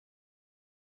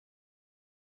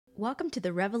Welcome to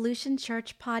the Revolution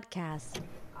Church podcast.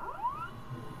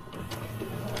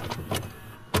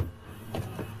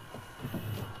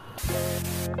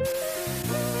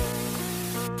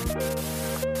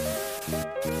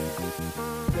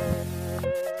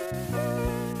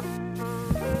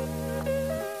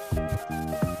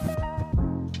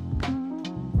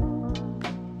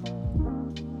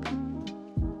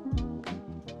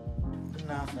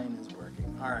 Nothing is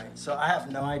working. All right, so I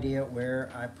have no idea where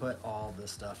I put all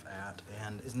this stuff at,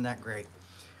 and isn't that great?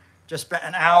 Just spent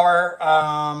an hour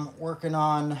working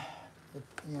on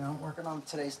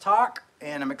today's talk,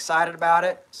 and I'm excited about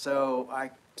it. So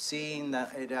I'm seeing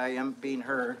that I am being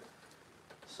heard,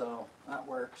 so that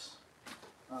works.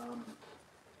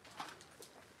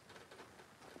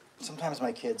 Sometimes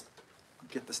my kids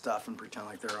get the stuff and pretend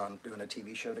like they're on doing a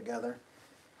TV show together,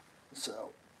 so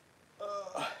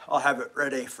I'll have it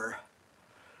ready for.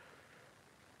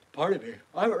 Pardon me.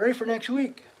 I'll have it ready for next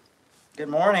week. Good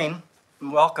morning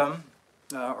and welcome,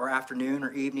 or afternoon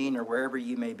or evening or wherever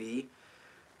you may be.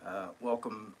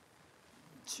 Welcome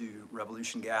to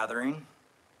Revolution Gathering.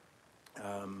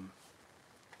 Hope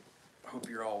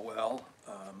you're all well.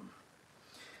 I'd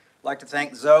like to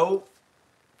thank Zoe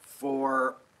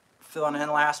for filling in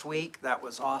last week. That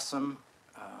was awesome.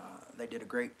 They did a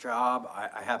great job.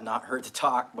 I have not heard the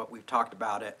talk, but we've talked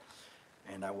about it,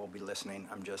 and I will be listening.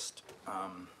 I'm just,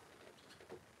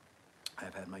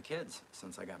 I've had my kids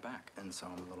since I got back, and so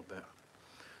I'm a little bit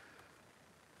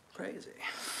crazy.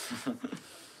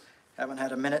 Haven't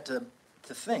had a minute to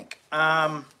think.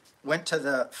 Went to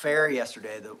the fair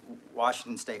yesterday, the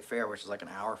Washington State Fair, which is like an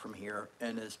hour from here,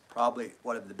 and is probably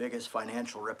one of the biggest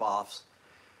financial ripoffs.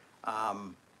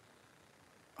 Oh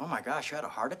my gosh, you had a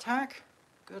heart attack?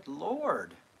 Good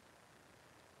Lord.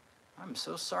 I'm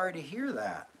so sorry to hear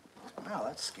that. Wow,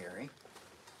 that's scary.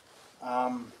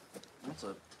 That's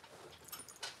a,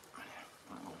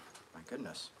 oh my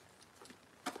goodness.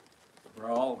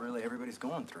 Everybody's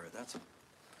going through it. That's a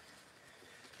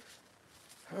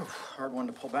hard one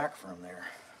to pull back from there.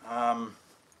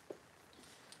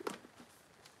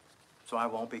 So I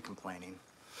won't be complaining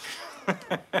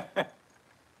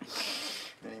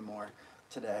anymore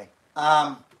today.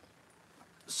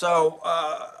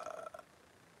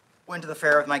 Went to the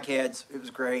fair with my kids. It was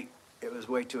great. It was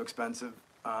way too expensive.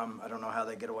 I don't know how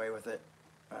they get away with it.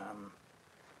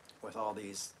 With all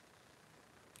these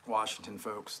Washington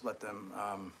folks, let them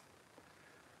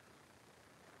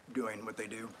doing what they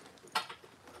do,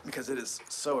 because it is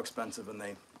so expensive, and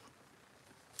they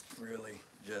really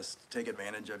just take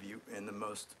advantage of you in the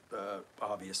most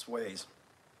obvious ways.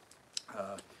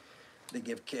 They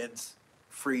give kids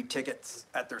free tickets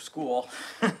at their school,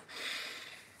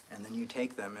 and then you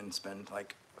take them and spend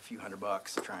like a few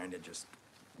 $100 trying to just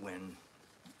win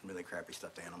really crappy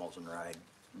stuffed animals and ride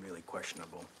really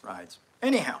questionable rides.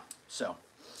 Anyhow, so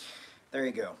there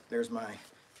you go. There's my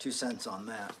 2 cents on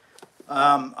that.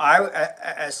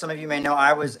 As some of you may know,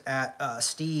 I was at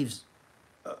Steve's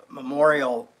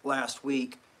memorial last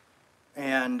week,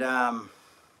 and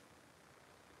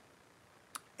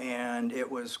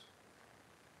it was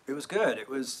good. It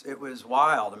was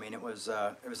wild. I mean, it was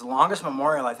the longest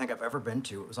memorial I think I've ever been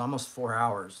to. It was almost 4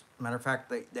 hours. Matter of fact,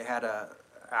 they had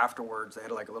afterwards they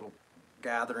had like a little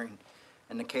gathering,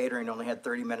 and the catering only had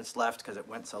 30 minutes left because it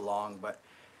went so long. But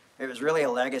it was really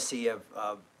a legacy of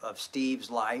Steve's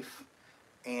life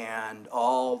and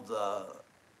all the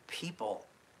people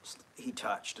he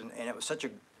touched, and it was such a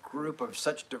group of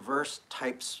such diverse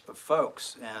types of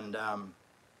folks, and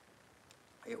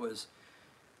it was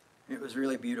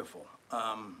really beautiful.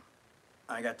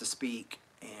 I got to speak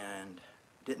and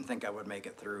didn't think I would make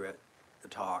it through the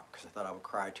talk because I thought I would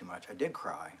cry too much. I did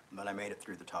cry, but I made it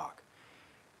through the talk,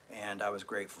 and I was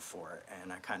grateful for it.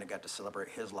 And I kind of got to celebrate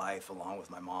his life along with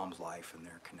my mom's life and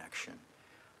their connection.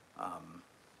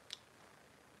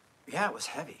 Yeah, it was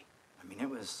heavy. I mean, it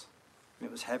was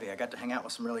heavy. I got to hang out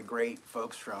with some really great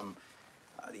folks from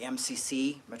the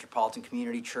MCC, Metropolitan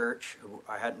Community Church, who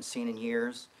I hadn't seen in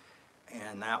years.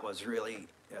 And that was really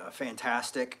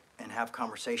fantastic, and have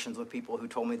conversations with people who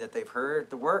told me that they've heard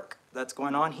the work that's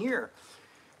going on here,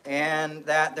 and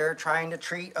that they're trying to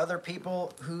treat other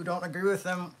people who don't agree with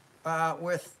them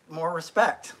with more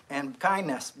respect and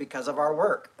kindness because of our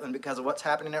work and because of what's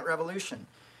happening at Revolution.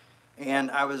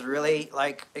 And I was really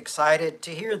excited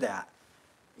to hear that,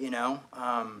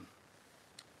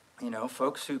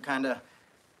 folks who kind of,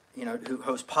 who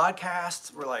host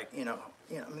podcasts were like, I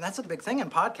mean, that's a big thing in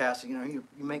podcasts. You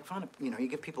make fun of, you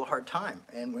give people a hard time.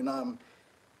 And when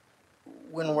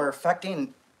we're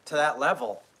affecting to that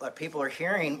level, like people are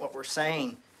hearing what we're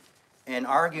saying and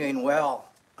arguing,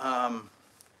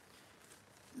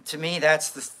 to me, that's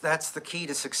the key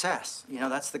to success. You know,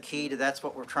 that's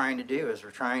what we're trying to do, is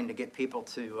we're trying to get people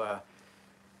to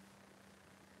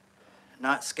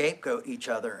not scapegoat each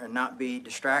other and not be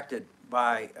distracted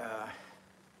by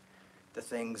the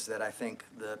things that I think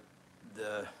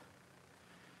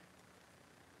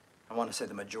I want to say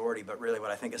the majority, but really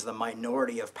what I think is the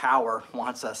minority of power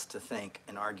wants us to think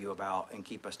and argue about and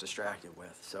keep us distracted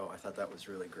with. So I thought that was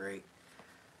really great.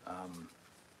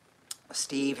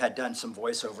 Steve had done some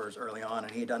voiceovers early on,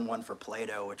 and he had done one for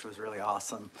Plato, which was really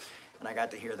awesome. And I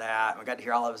got to hear that. I got to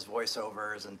hear all of his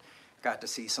voiceovers and got to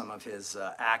see some of his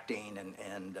acting.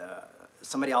 And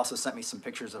somebody also sent me some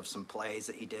pictures of some plays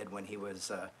that he did when he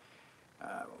was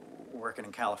working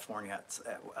in California.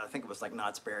 I think it was like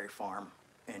Knott's Berry Farm.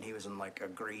 And he was in like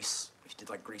he did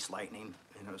like Grease Lightning,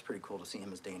 and it was pretty cool to see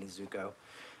him as Danny Zuko.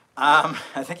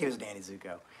 I think he was Danny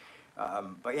Zuko.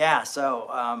 But yeah,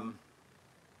 so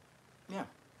yeah,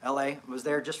 LA was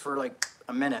there just for like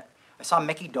a minute. I saw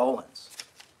Mickey Dolenz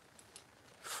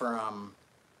from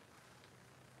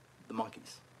the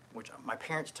Monkees, which my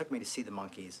parents took me to see the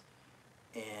Monkees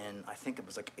in, I think it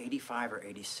was like 85 or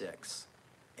 86.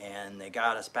 And they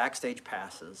got us backstage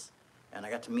passes. And I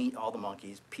got to meet all the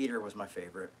Monkees. Peter was my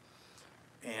favorite.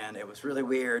 And it was really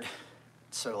weird.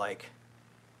 So like,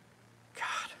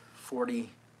 God, 40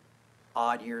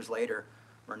 odd years later,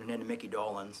 running into Mickey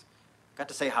Dolenz. Got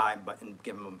to say hi and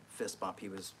give him a fist bump. He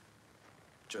was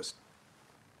just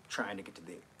trying to get to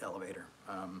the elevator.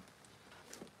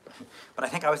 But I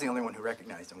think I was the only one who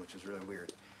recognized him, which was really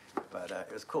weird. But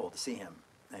it was cool to see him.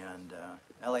 And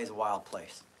LA is a wild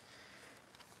place.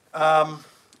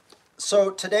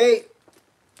 So today,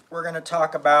 we're going to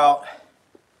talk about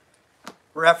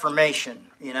Reformation.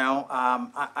 You know,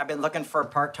 I've been looking for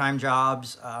part-time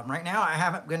jobs. Right now, I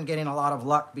haven't been getting a lot of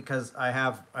luck because I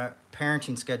have a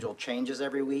parenting schedule changes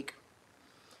every week.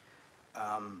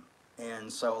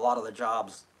 And so a lot of the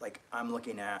jobs, like I'm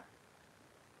looking at,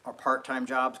 are part-time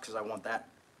jobs because I want that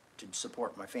to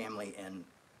support my family, and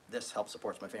this helps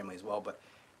support my family as well, but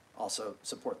also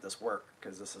support this work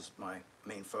because this is my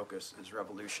main focus, is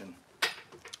revolution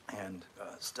and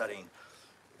studying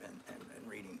and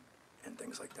reading and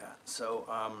things like that. So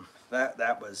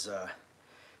that was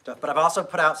stuff. But I've also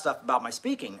put out stuff about my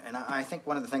speaking, and I think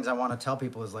one of the things I want to tell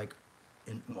people is like,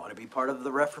 want to be part of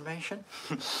the Reformation?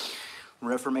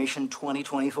 Reformation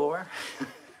 2024?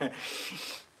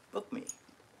 Book me.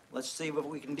 Let's see what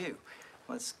we can do.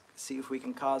 Let's see if we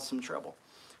can cause some trouble.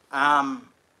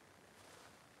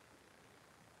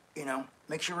 You know,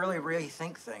 makes you really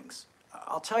rethink things.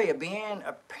 I'll tell you, being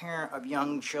a parent of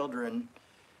young children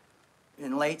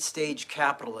in late stage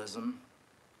capitalism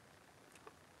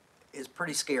is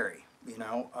pretty scary. You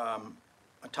know, I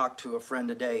talked to a friend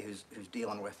today who's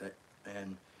dealing with it,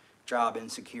 and job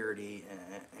insecurity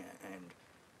and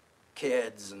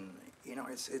kids, and you know,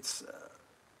 it's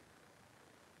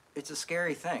a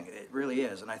scary thing. It really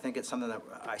is, and I think it's something that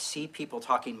I see people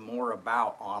talking more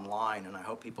about online, and I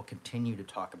hope people continue to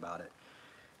talk about it,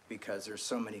 because there's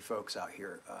so many folks out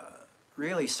here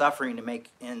really suffering to make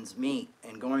ends meet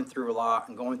and going through a lot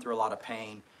of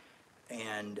pain.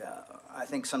 And I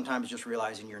think sometimes just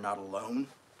realizing you're not alone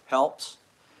helps,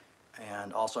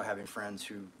 and also having friends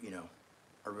who, you know,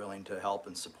 are willing to help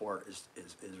and support is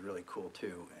really cool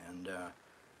too. And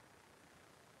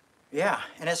yeah,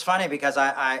 and it's funny because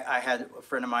I had a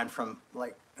friend of mine from,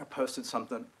 like, I posted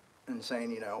something and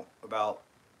saying, you know, about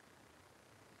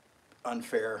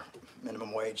unfair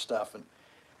minimum wage stuff, and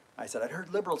I said, I'd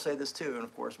heard liberals say this too, and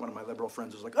of course one of my liberal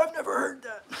friends was like, I've never heard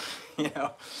that, you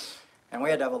know, and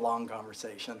we had to have a long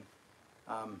conversation,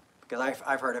 because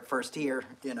I've heard it first here,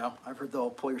 you know, I've heard the whole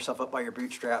pull yourself up by your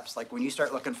bootstraps, like when you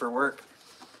start looking for work,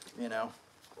 you know,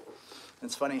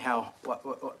 it's funny how,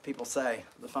 what people say,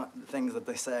 the things that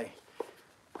they say,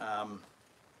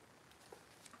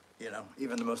 you know,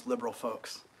 even the most liberal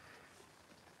folks,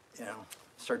 you know,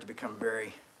 start to become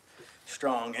very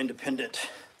strong, independent,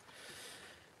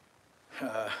 you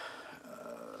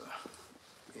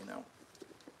know,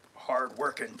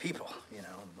 hard-working people, you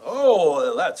know.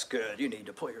 Oh, that's good. You need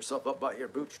to pull yourself up by your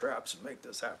bootstraps and make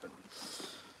this happen.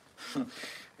 You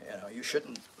know, you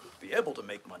shouldn't be able to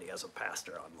make money as a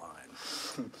pastor online.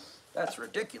 That's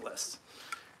ridiculous.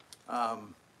 I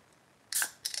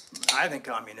think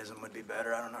communism would be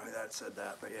better. I don't know who that said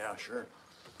that, but yeah, sure.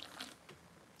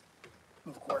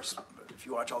 Of course, if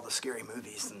you watch all the scary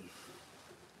movies and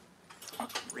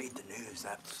read the news,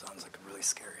 that sounds like a really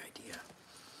scary idea.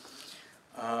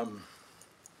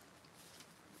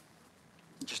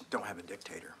 Just don't have a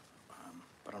dictator.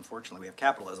 But unfortunately, we have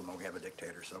capitalism when we have a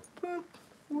dictator, so whoop,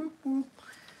 whoop, whoop.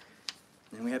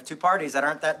 And we have two parties that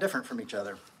aren't that different from each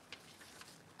other.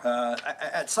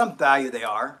 At some value they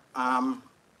are, and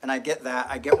I get that.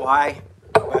 I get why,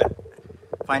 but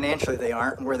financially they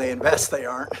aren't, and where they invest they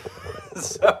aren't.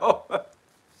 So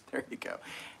there you go.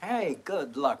 Hey,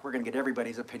 good luck. We're going to get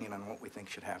everybody's opinion on what we think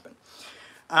should happen.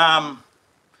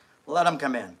 Let them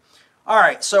come in. All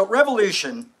right, so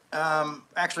revolution,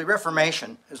 actually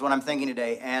Reformation is what I'm thinking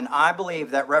today, and I believe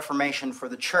that Reformation for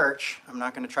the church, I'm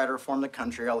not going to try to reform the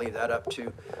country, I'll leave that up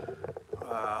to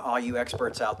all you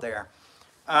experts out there.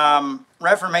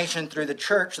 Reformation through the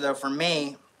church, though, for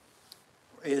me,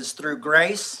 is through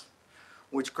grace,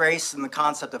 which grace and the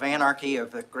concept of anarchy,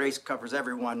 of that grace covers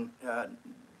everyone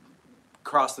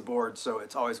across the board, so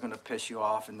it's always going to piss you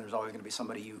off, and there's always going to be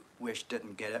somebody you wish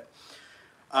didn't get it.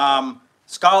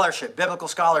 Scholarship, biblical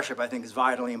scholarship, I think is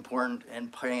vitally important in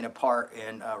playing a part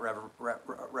in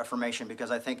Reformation,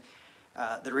 because I think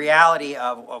the reality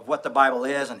of what the Bible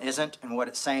is and isn't, and what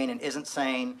it's saying and isn't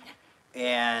saying,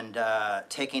 and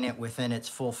taking it within its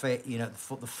full faith,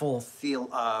 the full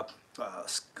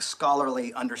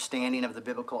scholarly understanding of the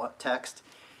biblical text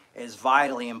is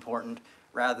vitally important,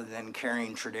 rather than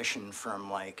carrying tradition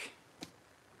from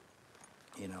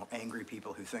angry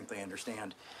people who think they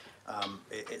understand.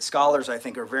 Scholars, I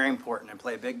think, are very important and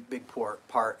play a big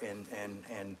part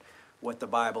in what the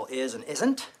Bible is and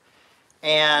isn't.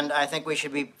 And I think we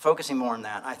should be focusing more on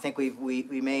that. I think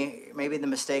maybe the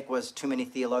mistake was too many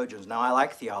theologians. Now, I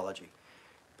like theology,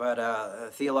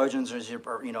 but theologians are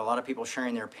a lot of people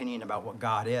sharing their opinion about what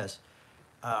God is.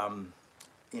 And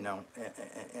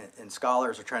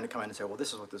scholars are trying to come in and say, well,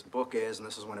 this is what this book is, and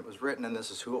this is when it was written, and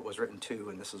this is who it was written to,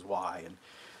 and this is why, and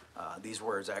these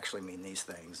words actually mean these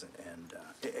things. And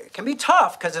it can be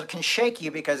tough, because it can shake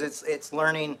you, because it's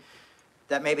learning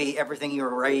that maybe everything you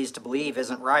were raised to believe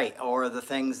isn't right, or the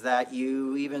things that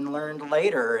you even learned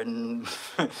later, and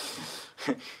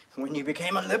when you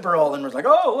became a liberal and was like,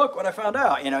 oh, look what I found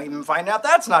out, even find out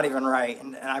that's not even right.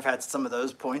 And I've had some of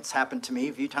those points happen to me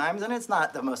a few times, and it's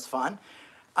not the most fun.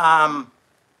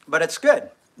 But it's good,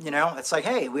 it's like,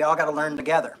 hey, we all got to learn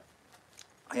together.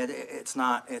 It's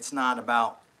not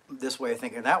about this way of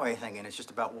thinking or that way of thinking. It's just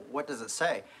about what does it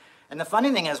say. And the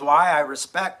funny thing is, why I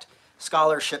respect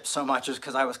scholarship so much is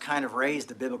because I was kind of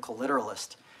raised a biblical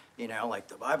literalist. Like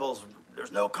the Bible's,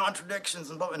 there's no contradictions.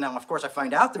 And now, of course, I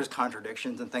find out there's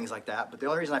contradictions and things like that. But the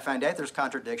only reason I find out there's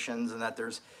contradictions and that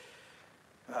there's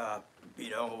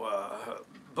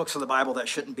books of the Bible that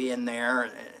shouldn't be in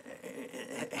there,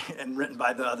 and written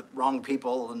by the wrong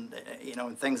people, and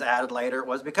and things added later,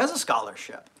 was because of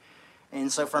scholarship. And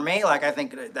so for me, I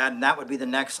think that would be the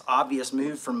next obvious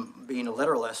move from being a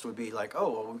literalist, would be like,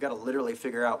 oh, well, we've got to literally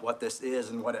figure out what this is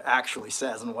and what it actually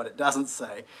says and what it doesn't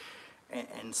say,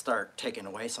 and start taking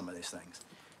away some of these things.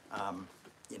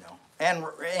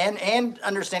 And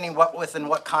understanding within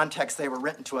what context they were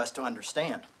written to us to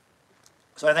understand.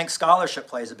 So I think scholarship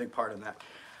plays a big part in that.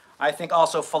 I think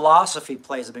also philosophy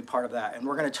plays a big part of that, and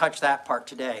we're going to touch that part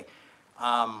today.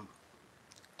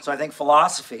 So I think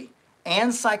philosophy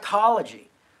and psychology,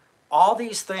 all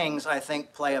these things, I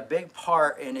think, play a big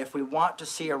part in, if we want to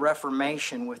see a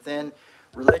reformation within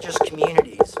religious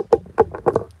communities,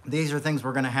 these are things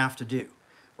we're going to have to do.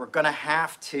 We're going to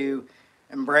have to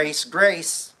embrace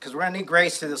grace, because we're going to need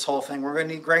grace through this whole thing. We're going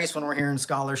to need grace when we're hearing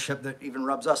scholarship that even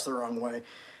rubs us the wrong way,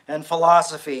 and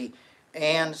philosophy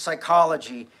and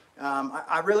psychology.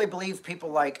 I really believe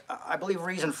I believe the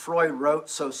reason Freud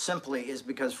wrote so simply is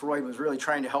because Freud was really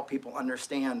trying to help people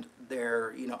understand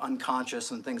their, unconscious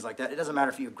and things like that. It doesn't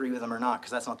matter if you agree with him or not, because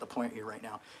that's not the point here right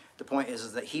now. The point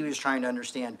is that he was trying to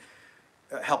understand,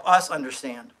 help us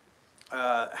understand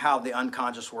how the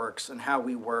unconscious works and how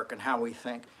we work and how we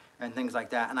think and things like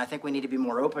that. And I think we need to be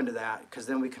more open to that, because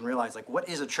then we can realize, what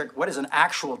is a trigger? What is an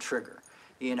actual trigger?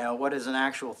 What is an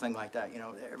actual thing like that?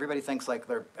 Everybody thinks like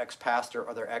their ex-pastor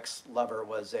or their ex-lover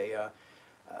was a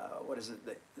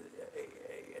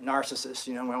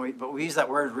narcissist, but we use that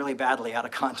word really badly out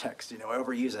of context,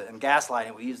 overuse it. And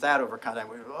gaslighting, we use that over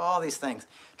context. All these things.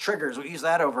 Triggers, we use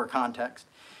that over context,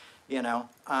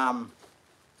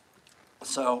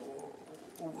 So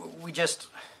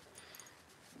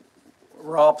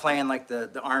we're all playing like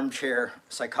the armchair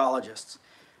psychologists.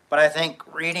 But I think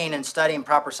reading and studying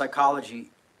proper psychology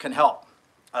can help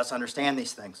us understand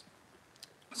these things.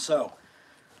 So,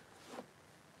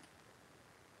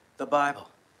 the Bible.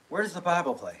 Where does the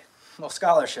Bible play? Well,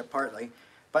 scholarship partly,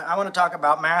 but I want to talk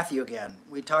about Matthew again.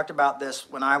 We talked about this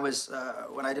when I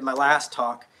did my last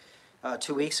talk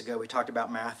 2 weeks ago. We talked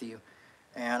about Matthew,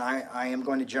 and I am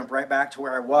going to jump right back to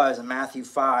where I was in Matthew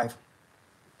 5,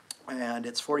 and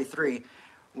it's 43,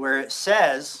 where it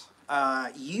says,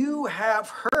 you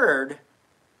have heard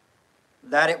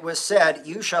that it was said,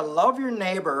 you shall love your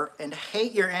neighbor and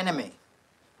hate your enemy.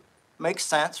 Makes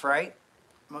sense, right?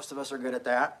 Most of us are good at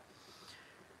that.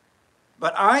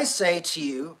 But I say to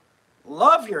you,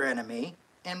 love your enemy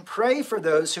and pray for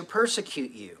those who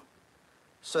persecute you,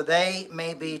 so they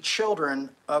may be children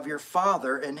of your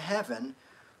Father in heaven.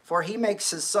 For he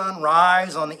makes his sun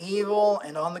rise on the evil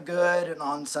and on the good,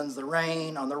 and sends the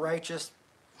rain on the righteous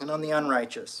and on the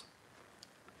unrighteous.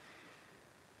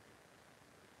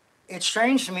 It's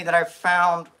strange to me that I've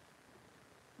found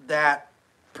that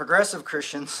progressive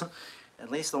Christians, at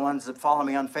least the ones that follow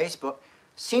me on Facebook,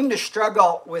 seem to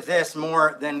struggle with this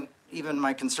more than even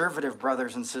my conservative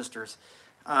brothers and sisters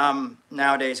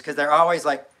nowadays, because they're always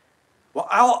like, well,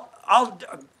 I'll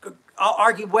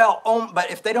argue well,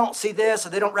 but if they don't see this, or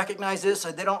they don't recognize this,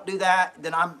 or they don't do that,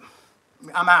 then I'm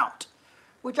out.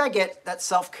 Which I get, that's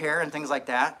self-care and things like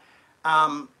that.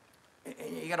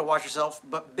 You got to watch yourself.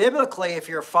 But biblically, if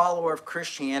you're a follower of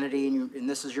Christianity and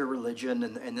this is your religion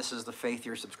and this is the faith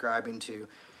you're subscribing to,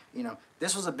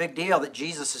 this was a big deal that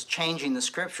Jesus is changing the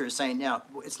scriptures, saying, now,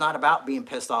 it's not about being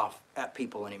pissed off at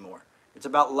people anymore. It's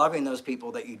about loving those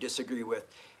people that you disagree with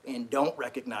and don't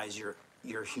recognize your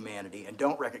humanity and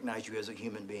don't recognize you as a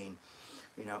human being.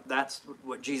 That's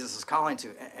what Jesus is calling to.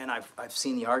 And I've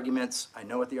seen the arguments. I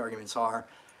know what the arguments are.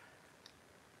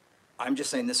 I'm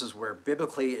just saying this is where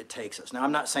biblically it takes us. Now,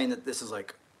 I'm not saying that this is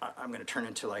like, I'm going to turn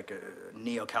into like a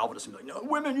neo-Calvinist and be like, no,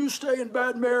 women, you stay in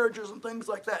bad marriages and things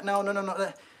like that. No.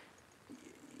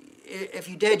 If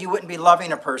you did, you wouldn't be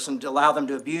loving a person. To allow them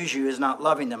to abuse you is not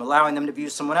loving them. Allowing them to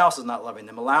abuse someone else is not loving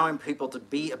them. Allowing people to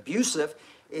be abusive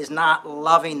is not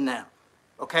loving them.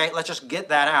 Okay, let's just get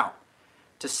that out.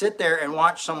 To sit there and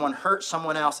watch someone hurt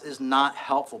someone else is not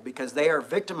helpful, because they are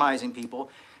victimizing people.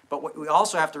 But what we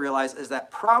also have to realize is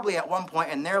that probably at one point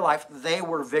in their life, they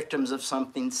were victims of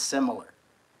something similar.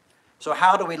 So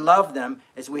how do we love them?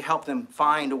 Is we help them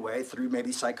find a way through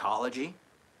maybe psychology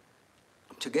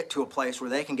to get to a place where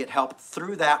they can get help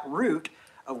through that root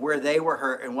of where they were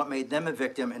hurt and what made them a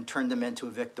victim and turned them into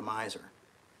a victimizer.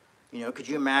 Could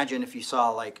you imagine if you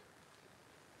saw what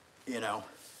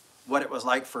it was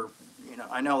like for,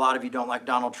 I know a lot of you don't like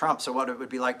Donald Trump, so what it would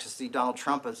be like to see Donald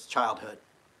Trump as childhood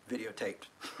videotaped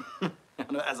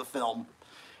as a film.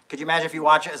 Could you imagine if you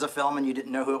watch it as a film and you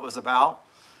didn't know who it was about?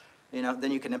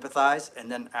 Then you can empathize,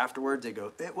 and then afterwards they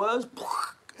go, it was,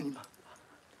 and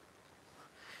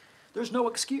there's no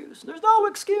excuse. There's no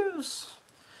excuse.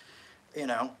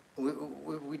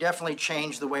 We definitely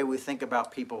change the way we think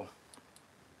about people,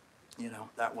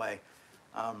 that way.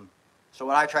 So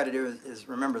what I try to do is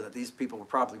remember that these people were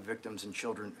probably victims and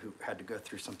children who had to go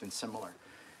through something similar.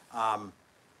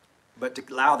 But to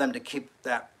allow them to keep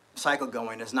that cycle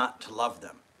going is not to love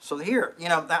them. So here,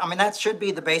 that should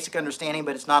be the basic understanding,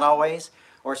 but it's not always,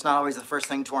 or it's not always the first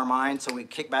thing to our mind. So we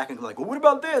kick back and go like, well, what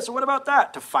about this, or what about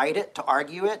that? To fight it, to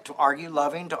argue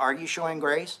loving, to argue showing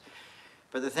grace.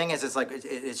 But the thing is, it's like,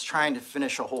 it's trying to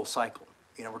finish a whole cycle.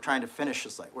 We're trying to finish a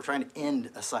cycle. We're trying to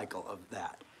end a cycle of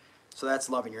that. So that's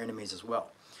loving your enemies as well.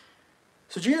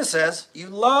 So Jesus says, you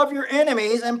love your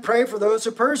enemies and pray for those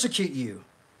who persecute you.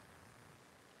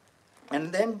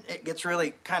 And then it gets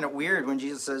really kind of weird when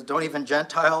Jesus says, don't even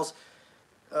Gentiles,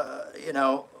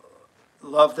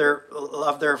 love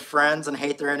their friends and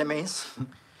hate their enemies.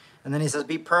 And then he says,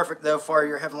 be perfect, though, for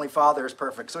your heavenly Father is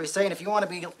perfect. So he's saying, if you want to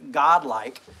be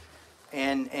godlike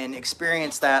and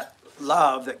experience that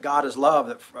love, that God is love,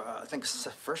 that I think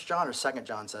 1 John or 2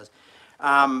 John says,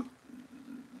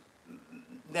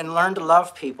 then learn to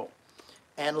love people.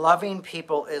 And loving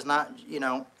people is not,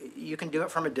 you can do it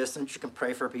from a distance. You can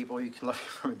pray for people. You can love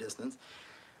from a distance.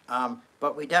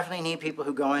 But we definitely need people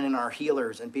who go in and are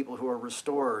healers, and people who are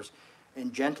restorers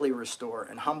and gently restore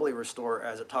and humbly restore,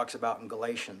 as it talks about in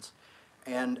Galatians.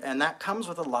 And that comes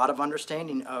with a lot of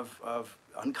understanding of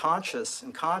unconscious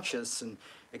and conscious and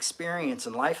experience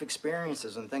and life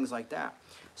experiences and things like that.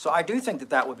 So I do think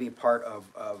that would be part of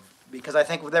because I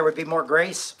think there would be more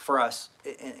grace for us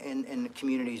in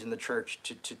communities in the church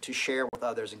to share with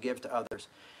others and give to others,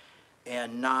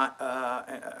 and not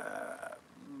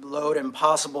load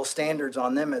impossible standards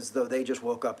on them as though they just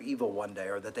woke up evil one day,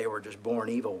 or that they were just born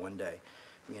evil one day.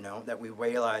 That we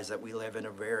realize that we live in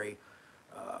a very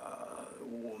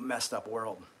messed up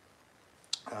world.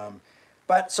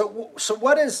 But so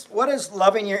what is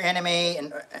loving your enemy,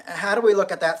 and how do we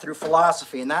look at that through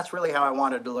philosophy? And that's really how I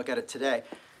wanted to look at it today.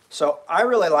 So I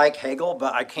really like Hegel,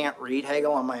 but I can't read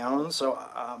Hegel on my own. So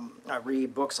I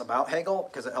read books about Hegel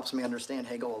because it helps me understand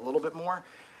Hegel a little bit more.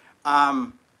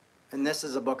 And this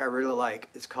is a book I really like.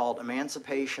 It's called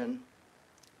Emancipation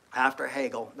After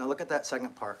Hegel. Now look at that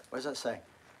second part. What does that say?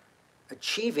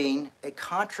 achieving a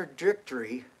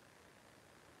contradictory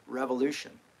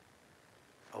revolution.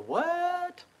 A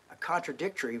what? A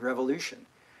contradictory revolution.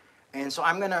 And so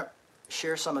I'm going to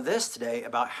share some of this today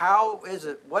about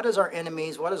what is our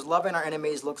enemies, what does loving our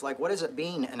enemies look like, what is it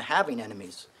being and having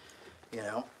enemies, you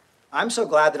know? I'm so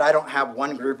glad that I don't have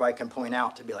one group I can point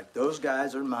out to be like, those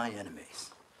guys are my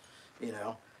enemies, you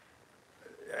know?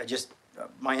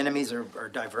 My enemies are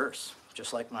diverse,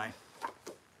 just like my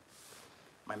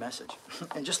message.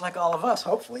 And just like all of us,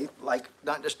 hopefully, like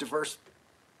not just diverse,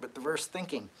 but diverse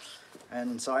thinking.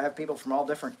 And so I have people from all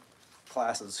different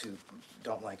classes who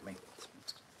don't like me.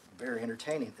 It's very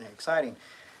entertaining and exciting.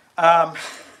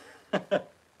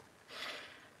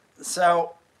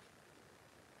 So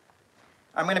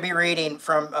I'm going to be reading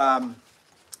from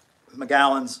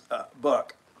McGowan's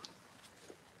book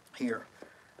here.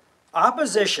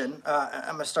 Opposition,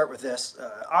 I'm going to start with this.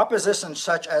 Opposition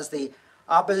such as the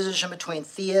opposition between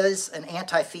theists and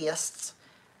anti-theists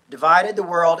divided the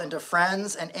world into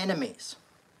friends and enemies.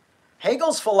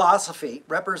 Hegel's philosophy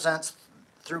represents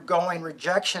thoroughgoing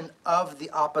rejection of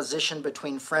the opposition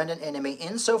between friend and enemy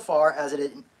insofar as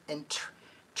it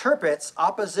interprets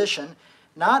opposition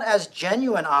not as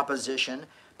genuine opposition,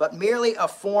 but merely a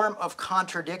form of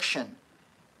contradiction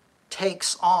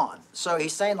takes on. So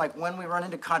he's saying, like, when we run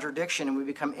into contradiction and we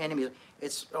become enemies,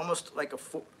 it's almost like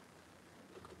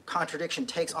contradiction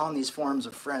takes on these forms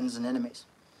of friends and enemies.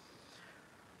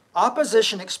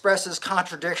 Opposition expresses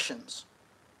contradictions,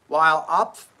 while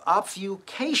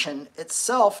obfuscation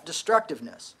itself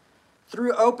destructiveness.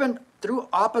 Through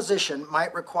opposition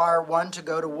might require one to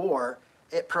go to war,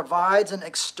 it provides an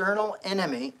external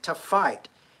enemy to fight,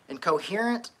 and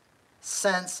coherent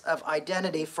sense of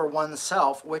identity for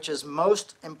oneself, which is a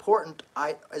most important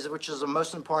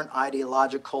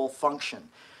ideological function.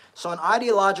 So an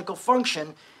ideological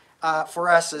function for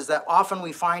us is that often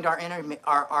we find our enemy,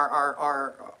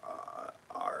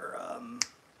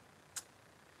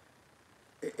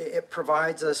 it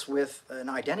provides us with an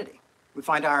identity. We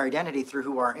find our identity through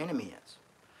who our enemy is.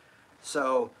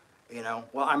 So,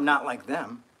 well, I'm not like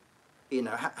them.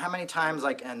 How many times,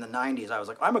 like in the 90s, I was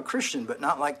like, I'm a Christian, but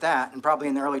not like that. And probably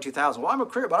in the early 2000s, well, I'm a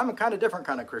Christian, but I'm a kind of different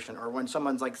kind of Christian. Or when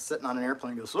someone's like sitting on an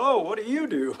airplane and goes, so what do you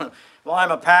do? Well,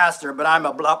 I'm a pastor, but I'm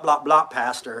a blah, blah, blah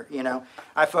pastor.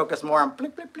 I focus more on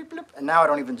blip, blip, blip, blip. And now I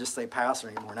don't even just say pastor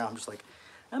anymore. Now I'm just like,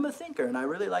 I'm a thinker, and I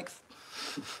really like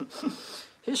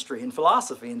history and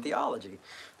philosophy and theology.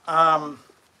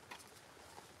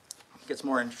 Gets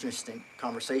more interesting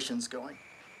conversations going.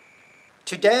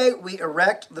 Today, we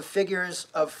erect the figures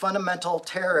of fundamental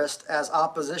terrorists as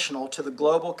oppositional to the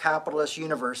global capitalist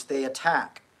universe they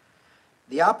attack.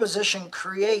 The opposition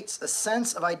creates a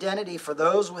sense of identity for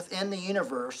those within the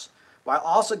universe, while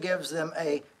also gives them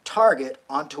a target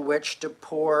onto which to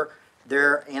pour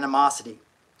their animosity.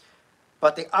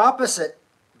 But the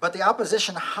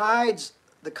opposition hides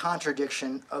the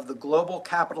contradiction of the global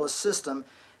capitalist system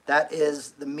that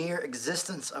is the mere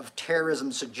existence of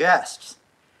terrorism suggests.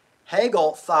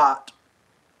 Hegel thought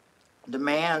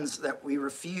demands that we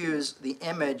refuse the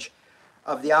image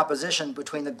of the opposition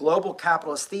between the global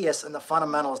capitalist theist and the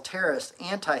fundamentalist terrorist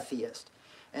anti-theist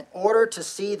in order to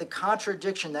see the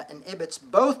contradiction that inhibits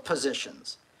both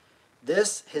positions.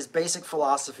 This his basic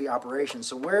philosophy operation.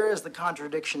 So where is the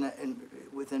contradiction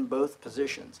within both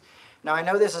positions? Now I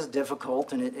know this is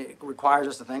difficult and it requires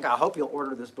us to think. I hope you'll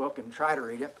order this book and try to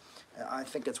read it. I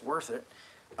think it's worth it.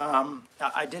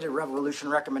 I did a Revolution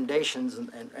recommendations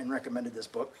and recommended this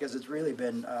book because it's really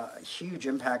been a huge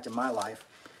impact in my life.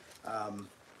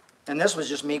 And this was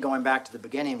just me going back to the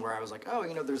beginning where I was like,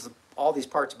 there's all these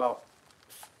parts about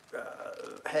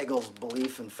Hegel's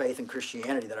belief and faith in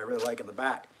Christianity that I really like in the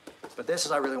back. But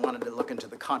I really wanted to look into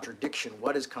the contradiction.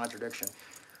 What is contradiction?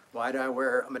 Why do I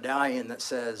wear a medallion that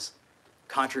says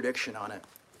contradiction on it?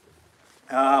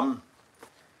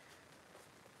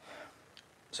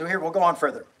 So here, we'll go on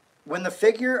further. When the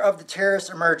figure of the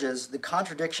terrorist emerges, the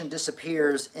contradiction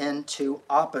disappears into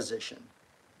opposition.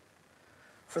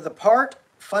 For the part,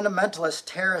 fundamentalist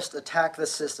terrorists attack the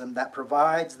system that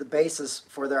provides the basis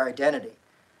for their identity.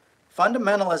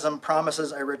 Fundamentalism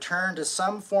promises a return to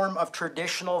some form of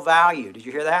traditional value. Did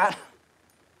you hear that?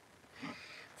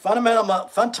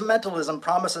 Fundamentalism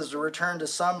promises a return to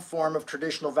some form of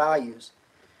traditional values.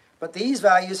 But these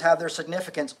values have their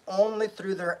significance only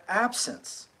through their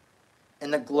absence in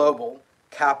the global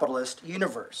capitalist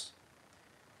universe.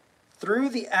 Through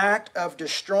the act of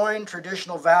destroying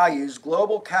traditional values,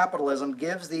 global capitalism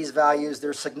gives these values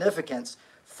their significance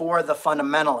for the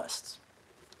fundamentalists.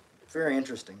 Very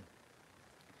interesting.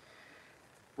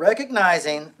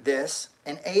 Recognizing this,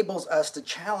 enables us to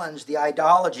challenge the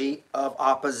ideology of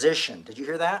opposition. Did you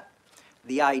hear that?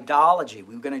 The ideology.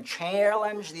 We're going to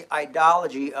challenge the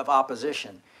ideology of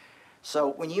opposition. So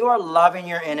when you are loving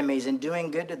your enemies and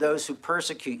doing good to those who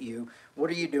persecute you, what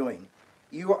are you doing?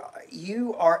 You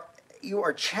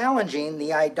are challenging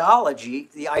the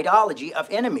ideology of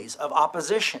enemies, of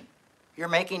opposition. You're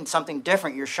making something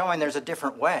different. You're showing there's a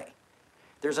different way.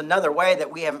 There's another way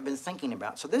that we haven't been thinking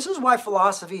about. So this is why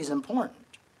philosophy is important.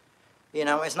 You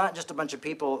know, it's not just a bunch of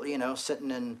people, you know,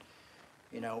 sitting in,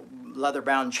 you know,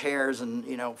 leather-bound chairs and,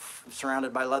 you know,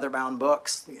 surrounded by leather-bound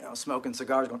books, you know, smoking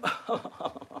cigars going,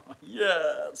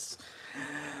 yes,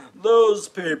 those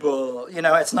people. You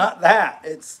know, it's not that.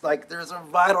 It's like there's a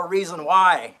vital reason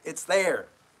why it's there.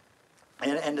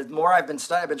 And the more I've been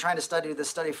trying to study this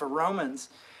study for Romans,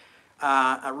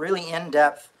 a really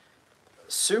in-depth,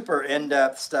 super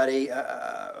in-depth study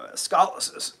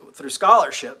through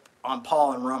scholarship on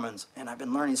Paul and Romans, and I've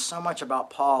been learning so much about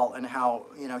Paul and how,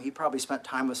 you know, he probably spent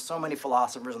time with so many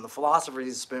philosophers and the philosophers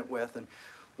he's spent with and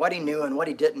what he knew and what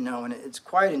he didn't know, and it's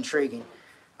quite intriguing.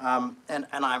 And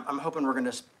I'm hoping we're going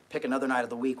to pick another night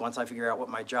of the week once I figure out what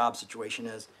my job situation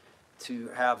is to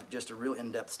have just a real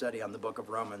in-depth study on the book of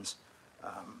Romans.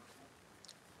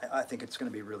 I think it's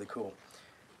going to be really cool.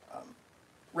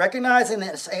 Recognizing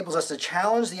this enables us to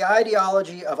challenge the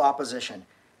ideology of opposition.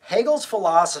 Hegel's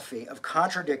philosophy of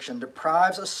contradiction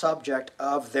deprives a subject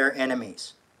of their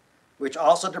enemies, which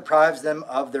also deprives them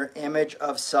of their image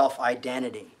of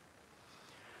self-identity.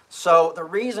 So the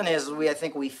reason is I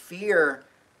think we fear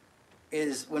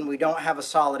is when we don't have a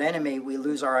solid enemy, we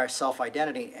lose our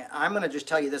self-identity. I'm going to just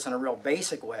tell you this in a real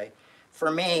basic way. For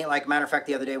me, like matter of fact,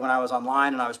 the other day when I was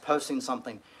online and I was posting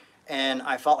something, and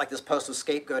I felt like this post was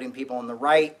scapegoating people on the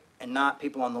right and not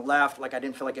people on the left. Like I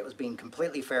didn't feel like it was being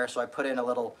completely fair, so I put in a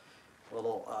little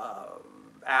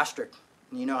asterisk.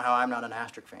 And you know how I'm not an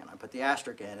asterisk fan. I put the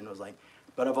asterisk in and it was like,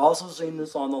 but I've also seen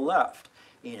this on the left.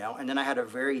 You know, and then I had a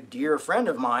very dear friend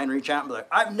of mine reach out and be like,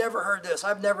 I've never heard this,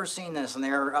 I've never seen this, and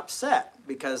they're upset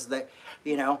because they,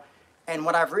 you know, and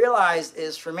what I've realized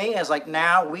is for me is like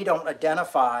now we don't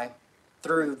identify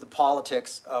through the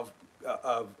politics of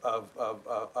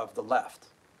the left.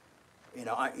 You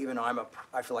know, even though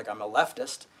I feel like I'm a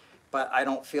leftist, but I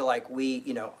don't feel like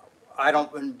I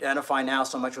don't identify now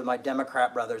so much with my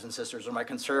Democrat brothers and sisters or my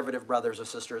conservative brothers or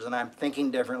sisters, and I'm thinking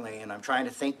differently, and I'm trying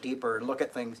to think deeper and look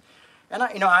at things. And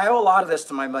I owe a lot of this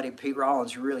to my buddy Pete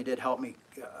Rollins, who really did help me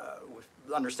with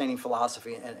understanding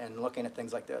philosophy and looking at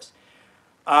things like this.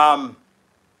 But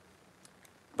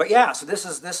yeah, so this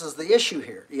is the issue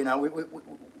here. You know,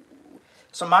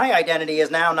 so my identity is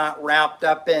now not wrapped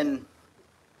up in.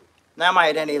 Now my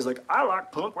identity is like I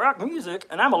like punk rock music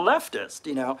and I'm a leftist.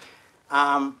 You know,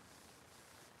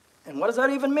 and what does that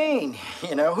even mean?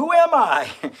 You know, who am I?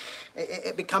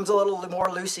 It becomes a little more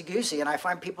loosey-goosey, and I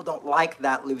find people don't like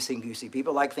that loosey-goosey.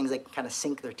 People like things they can kind of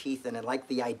sink their teeth in and like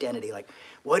the identity. Like,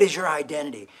 what is your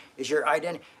identity? Is your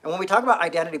identity? And when we talk about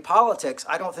identity politics,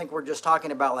 I don't think we're just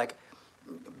talking about like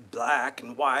black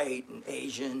and white and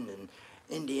Asian and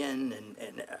Indian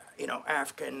and you know,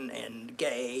 African and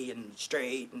gay and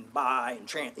straight and bi and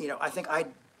trans. You know, I think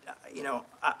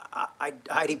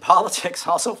identity politics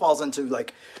also falls into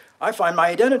like, I find my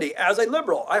identity as a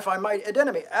liberal. I find my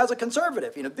identity as a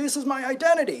conservative. You know, this is my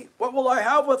identity. What will I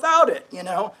have without it? You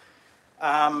know,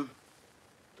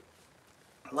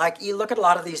 like you look at a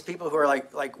lot of these people who are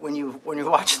like when you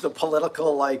watch the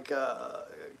political like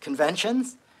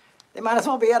conventions, they might as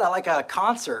well be at a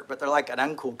concert, but they're like an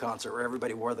uncool concert where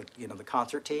everybody wore the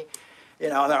concert tee. You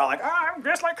know, and they're all like, I'm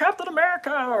dressed like Captain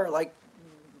America or like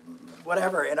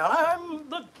whatever, you know,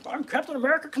 I'm Captain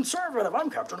America conservative, I'm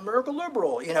Captain America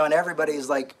liberal, you know, and everybody's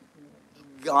like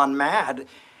gone mad,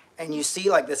 and you see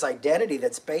like this identity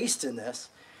that's based in this,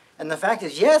 and the fact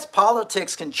is, yes,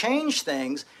 politics can change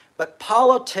things, but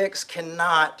politics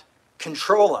cannot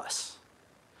control us.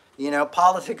 You know,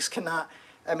 politics cannot.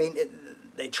 I mean,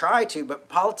 they try to, but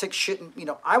politics shouldn't. You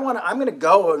know, I'm going to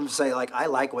go and say like I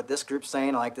like what this group's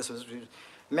saying. I like this was.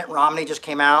 Mitt Romney just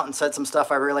came out and said some stuff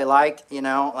I really liked, you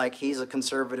know, like he's a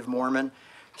conservative Mormon.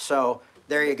 So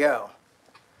there you go.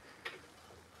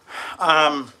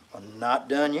 I'm not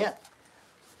done yet.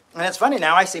 And it's funny,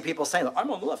 now I see people saying,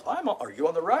 I'm on the left, are you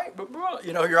on the right?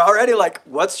 You know, you're already like,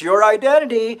 what's your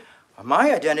identity?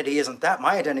 My identity isn't that.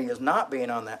 My identity is not being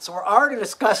on that. So we're already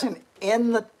discussing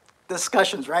in the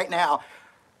discussions right now,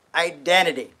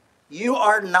 identity. You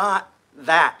are not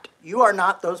that. You are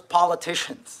not those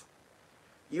politicians.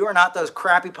 You are not those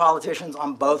crappy politicians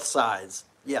on both sides.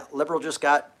 Yeah, liberal just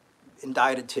got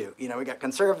indicted too. You know, we got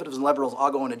conservatives and liberals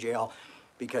all going to jail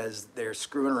because they're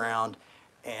screwing around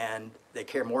and they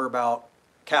care more about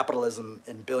capitalism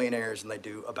and billionaires than they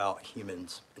do about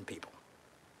humans and people.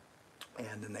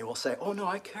 And then they will say, oh no,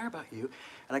 I care about you,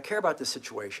 and I care about this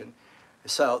situation.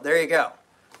 So there you go.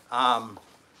 Well,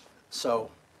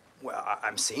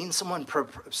 I'm seeing someone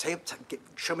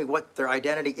show me what their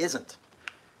identity isn't,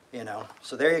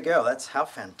 So there you go. That's how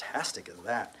fantastic is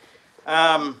that.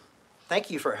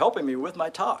 Thank you for helping me with my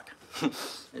talk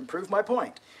and prove my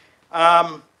point.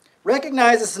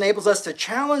 Recognize this enables us to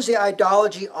challenge the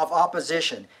ideology of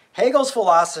opposition. Hegel's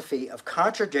philosophy of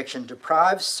contradiction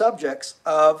deprives subjects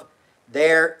of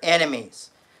their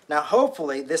enemies. Now,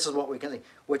 hopefully, this is what we can see,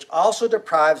 which also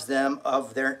deprives them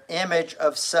of their image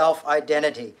of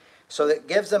self-identity. So that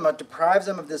deprives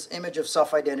them of this image of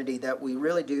self-identity that we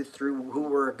really do through who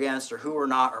we're against or who we're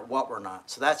not or what we're not.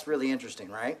 So that's really interesting,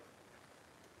 right?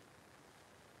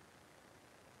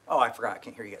 Oh, I forgot. I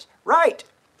can't hear you guys. Right.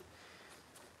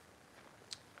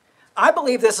 I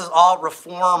believe this is all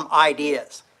reform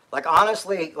ideas. Like,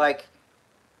 honestly,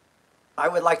 I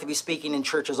would like to be speaking in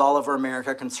churches all over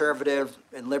America, conservative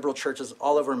and liberal churches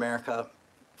all over America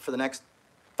for the next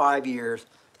 5 years,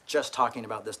 just talking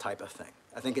about this type of thing.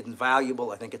 I think it's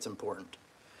valuable. I think it's important.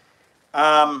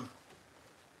 And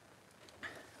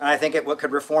I think what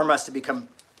could reform us to become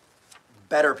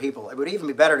better people. It would even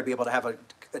be better to be able to have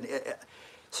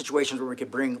situations where we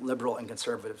could bring liberal and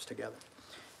conservatives together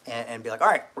and be like, all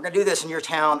right, we're going to do this in your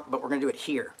town, but we're going to do it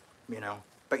here,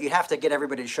 But you have to get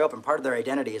everybody to show up, and part of their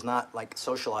identity is not like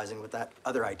socializing with that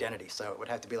other identity. So it would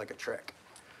have to be like a trick,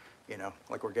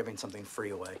 like we're giving something free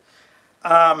away.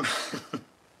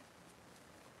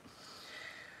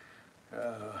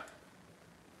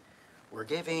 We're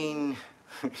giving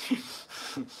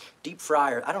deep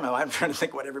fryer. I don't know. I'm trying to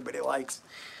think what everybody likes.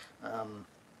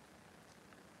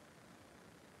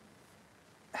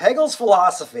 Hegel's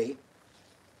philosophy.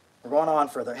 We're going on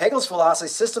further. Hegel's philosophy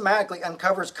systematically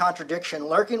uncovers contradiction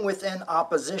lurking within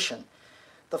opposition.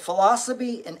 The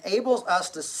philosophy enables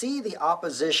us to see the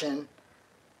opposition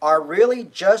are really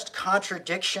just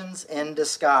contradictions in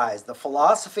disguise. The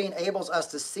philosophy enables us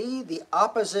to see the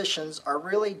oppositions are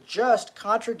really just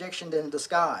contradictions in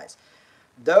disguise.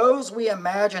 Those we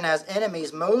imagine as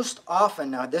enemies most often,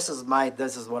 now this is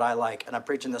what I like, and I'm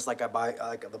preaching this like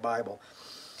the Bible.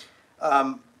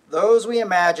 Those we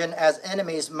imagine as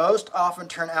enemies most often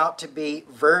turn out to be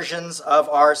versions of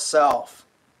ourself,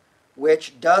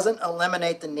 which doesn't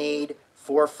eliminate the need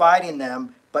for fighting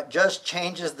them, but just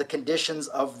changes the conditions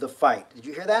of the fight. Did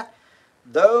you hear that?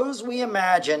 Those we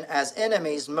imagine as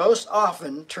enemies most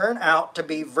often turn out to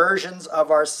be versions of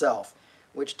ourself,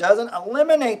 which doesn't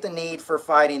eliminate the need for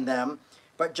fighting them,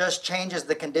 but just changes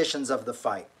the conditions of the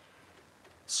fight.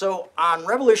 So on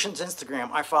Revolution's Instagram,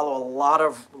 I follow a lot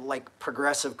of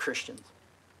progressive Christians.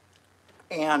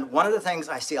 And one of the things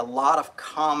I see a lot of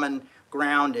common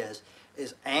ground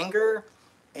is anger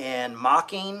and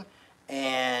mocking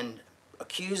and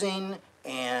accusing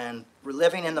and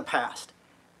reliving in the past.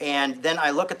 And then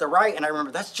I look at the right and I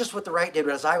remember that's just what the right did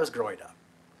as I was growing up.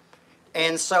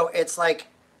 And so it's like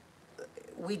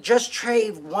we just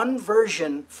trade one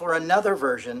version for another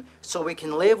version so we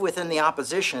can live within the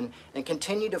opposition and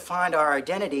continue to find our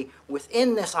identity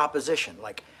within this opposition.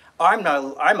 Like, I'm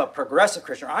a progressive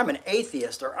Christian, or I'm an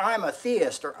atheist, or I'm a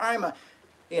theist, or I'm a,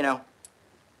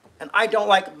 and I don't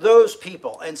like those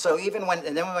people. And so then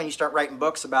when you start writing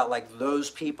books about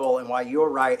those people and why you're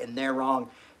right and they're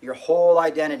wrong, your whole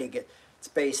identity gets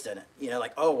based in it.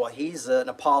 Oh, well, he's an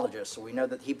apologist, so we know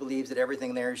that he believes that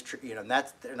everything there is true. And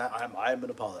that's, I'm an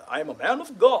apologist. I am a man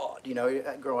of God,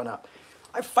 growing up.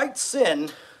 I fight sin,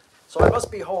 so I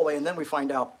must be holy. And then we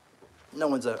find out no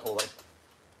one's that holy.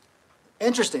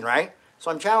 Interesting, right? So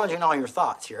I'm challenging all your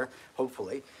thoughts here,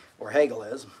 hopefully, or Hegel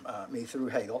is, me through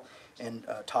Hegel and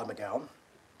Todd McGowan,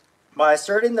 by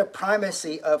asserting the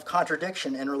primacy of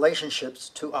contradiction in relationships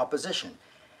to opposition.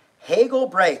 Hegel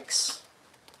breaks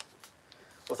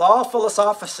with all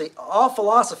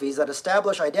philosophies that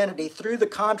establish identity through the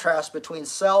contrast between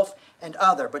self and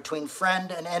other, between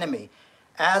friend and enemy.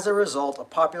 As a result, a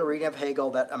popular reading of Hegel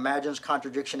that imagines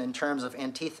contradiction in terms of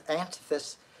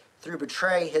antithesis through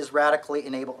betray his radically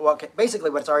enabled... Well, basically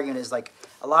what it's arguing is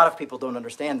a lot of people don't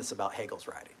understand this about Hegel's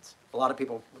writings. A lot of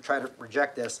people try to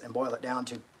reject this and boil it down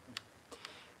to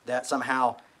that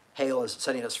somehow Hegel is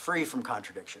setting us free from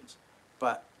contradictions.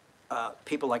 But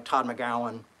people like Todd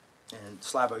McGowan and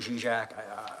Slavoj Žižek,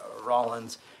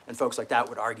 Rollins, and folks like that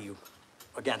would argue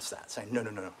against that, saying, no.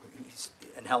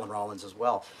 And Helen Rollins as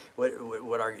well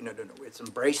would argue, no, it's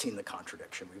embracing the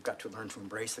contradiction. We've got to learn to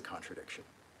embrace the contradiction.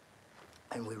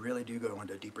 And we really do go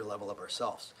into a deeper level of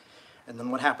ourselves. And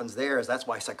then what happens there is that's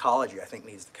why psychology, I think,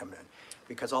 needs to come in.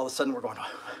 Because all of a sudden we're going,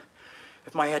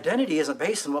 if my identity isn't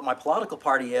based on what my political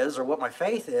party is or what my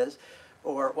faith is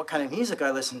or what kind of music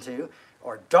I listen to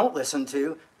or don't listen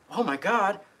to, oh my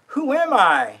God, who am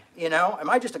I? You know, am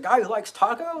I just a guy who likes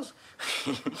tacos?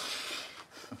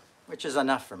 Which is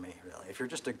enough for me, really. If you're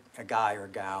just a guy or a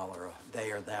gal or a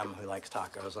they or them who likes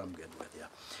tacos, I'm good with you.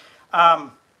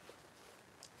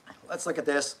 Let's look at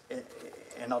this,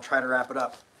 and I'll try to wrap it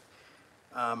up.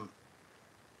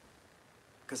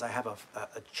 Because I have a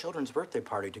children's birthday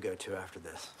party to go to after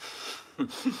this.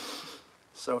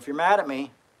 So if you're mad at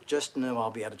me, just know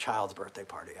I'll be at a child's birthday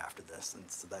party after this, and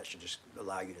so that should just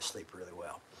allow you to sleep really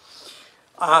well.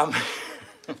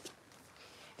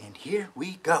 And here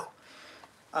we go.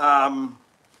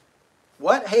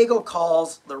 What Hegel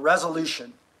calls the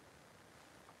resolution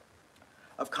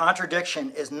of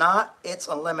contradiction is not its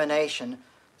elimination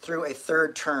through a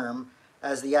third term,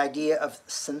 as the idea of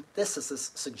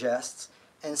synthesis suggests.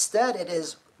 Instead, it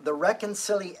is the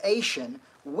reconciliation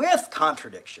with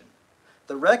contradiction,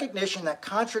 the recognition that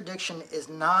contradiction is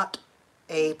not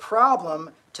a problem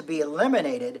to be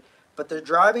eliminated, but the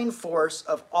driving force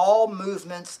of all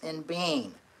movements in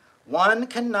being. One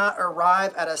cannot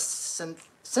arrive at a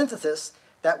synthesis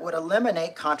that would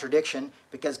eliminate contradiction,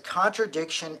 because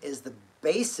contradiction is the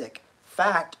basic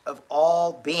fact of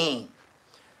all being.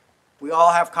 We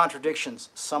all have contradictions.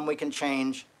 Some we can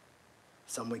change,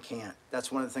 some we can't.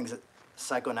 That's one of the things that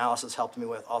psychoanalysis helped me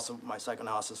with. Also, my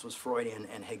psychoanalysis was Freudian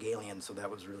and Hegelian, so that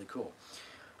was really cool.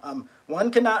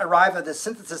 One cannot arrive at the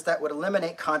synthesis that would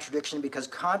eliminate contradiction, because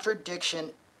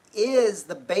contradiction is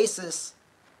the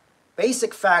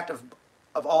basic fact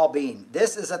of all being.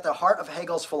 This is at the heart of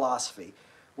Hegel's philosophy,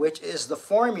 which is the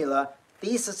formula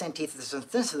thesis, antithesis, and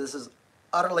synthesis is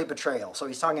utterly betrayal. So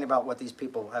he's talking about what these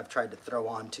people have tried to throw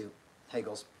onto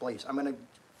Hegel's beliefs. I'm going to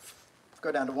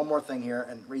go down to one more thing here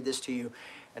and read this to you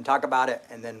and talk about it,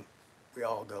 and then we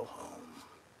all go home.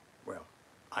 Well,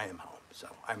 I am home, so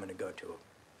I'm going to go to a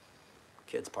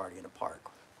kid's party in a park.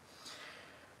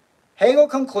 Hegel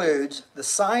concludes in the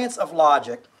science of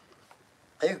logic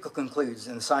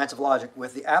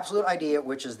with the absolute idea,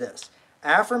 which is this: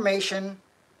 affirmation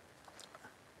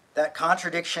that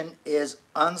contradiction is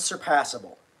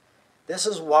unsurpassable. This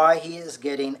is what he's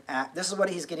getting at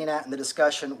in the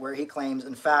discussion, where he claims,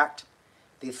 in fact,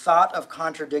 the thought of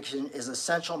contradiction is an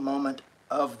essential moment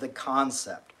of the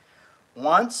concept.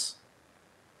 Once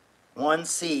one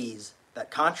sees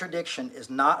that contradiction is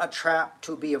not a trap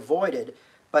to be avoided,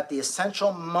 but the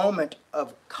essential moment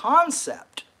of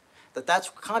concept, that's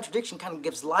contradiction kind of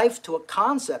gives life to a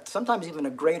concept, sometimes even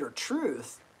a greater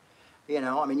truth. You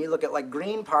know, I mean, you look at like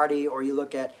Green Party, or you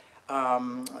look at,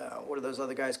 what are those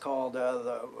other guys called,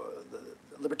 the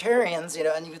libertarians, you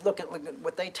know, and you look at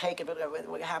what they take and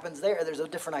what happens there. There's a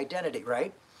different identity,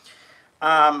 right?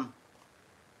 Trap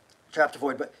to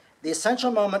avoid. But the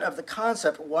essential moment of the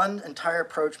concept, one entire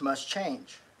approach must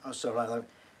change.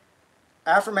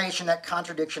 Affirmation that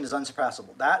contradiction is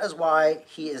unsurpassable. That is why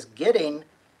he is getting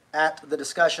at the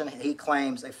discussion. He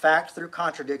claims a fact through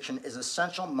contradiction is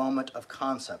essential moment of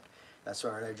concept. That's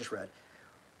what I just read.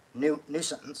 New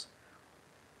sentence.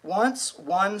 Once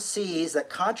one sees that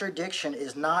contradiction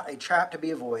is not a trap to be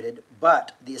avoided,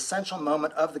 but the essential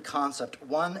moment of the concept,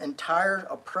 one entire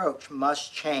approach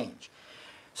must change.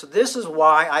 So this is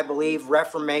why I believe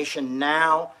Reformation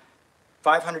now,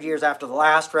 500 years after the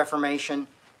last Reformation,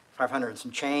 500 and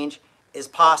some change, is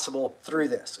possible through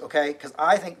this, okay? Because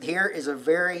I think here is a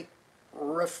very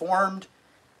reformed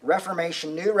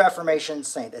Reformation, new Reformation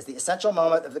saint. As the essential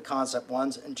moment of the concept,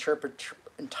 one's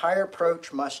entire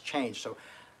approach must change. So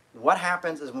what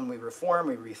happens is when we reform,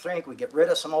 we rethink, we get rid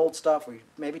of some old stuff, we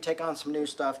maybe take on some new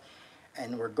stuff,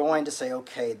 and we're going to say,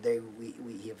 okay,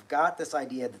 we have got this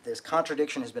idea that this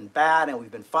contradiction has been bad, and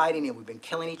we've been fighting, and we've been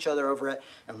killing each other over it,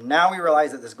 and now we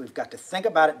realize that we've got to think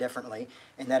about it differently,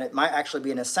 and that it might actually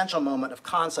be an essential moment of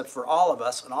concept for all of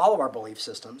us and all of our belief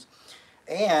systems,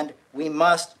 and we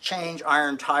must change our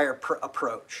entire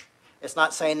approach. It's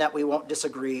not saying that we won't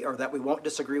disagree, or that we won't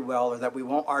disagree well, or that we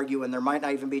won't argue, and there might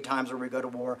not even be times where we go to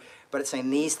war, but it's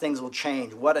saying these things will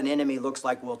change. What an enemy looks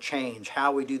like will change.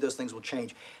 How we do those things will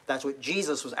change. That's what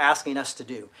Jesus was asking us to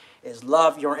do, is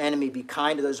love your enemy, be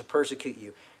kind to those who persecute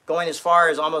you. Going as far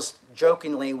as almost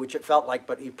jokingly, which it felt like,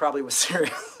 but he probably was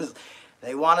serious.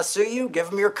 They want to sue you? Give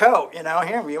them your coat. You know,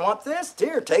 here, you want this?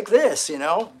 Here, take this, you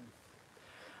know.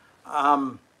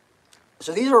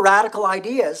 So these are radical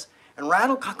ideas and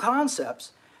radical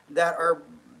concepts that are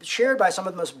shared by some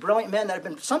of the most brilliant men that have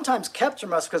been sometimes kept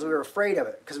from us because we were afraid of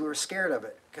it, because we were scared of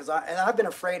it. And I've been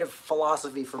afraid of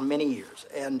philosophy for many years.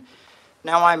 And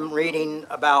now I'm reading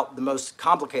about the most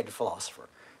complicated philosopher.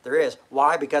 There is.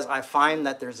 Why? Because I find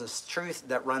that there's this truth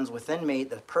that runs within me,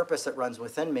 the purpose that runs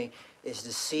within me is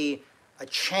to see a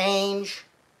change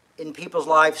in people's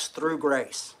lives through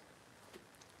grace.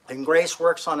 And grace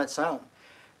works on its own.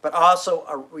 But also,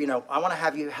 I want to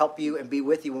have you, help you and be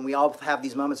with you when we all have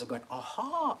these moments of going,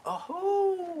 aha,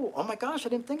 oh my gosh, I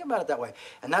didn't think about it that way.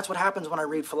 And that's what happens when I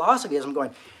read philosophy, is I'm going,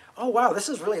 oh wow, this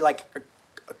is really like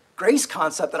a grace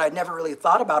concept that I'd never really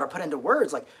thought about or put into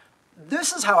words. Like,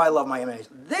 this is how I love my enemies.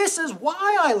 This is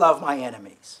why I love my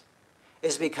enemies,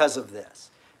 is because of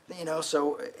this.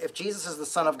 So if Jesus is the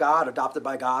Son of God, adopted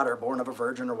by God, or born of a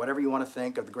virgin, or whatever you want to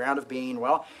think, of the ground of being,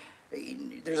 well,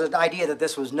 there's an idea that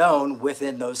this was known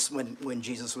within those, when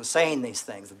Jesus was saying these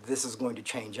things, that this is going to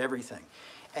change everything.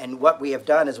 And what we have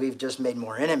done is we've just made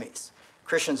more enemies.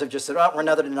 Christians have just said, oh, we're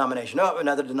another denomination. Oh,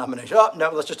 another denomination. Oh,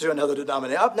 no, let's just do another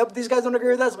denomination. Oh, nope, these guys don't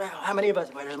agree with us. Well, how many of us?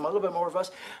 Well, there's a little bit more of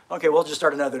us. Okay, we'll just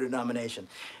start another denomination.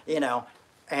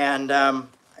 And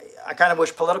I kind of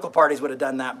wish political parties would have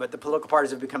done that, but the political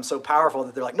parties have become so powerful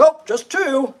that they're like, nope, just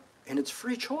two, and it's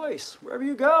free choice, wherever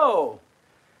you go.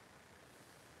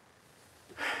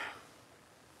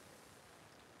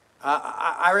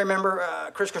 I remember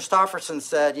Chris Christopherson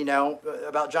said,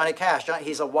 about Johnny Cash,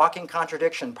 he's a walking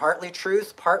contradiction, partly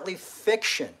truth, partly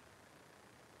fiction,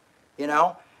 And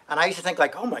I used to think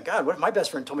like, oh my God, what if my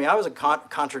best friend told me I was a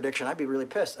contradiction? I'd be really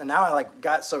pissed. And now I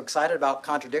got so excited about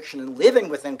contradiction and living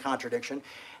within contradiction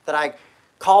that I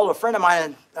called a friend of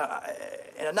mine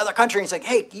in another country and said,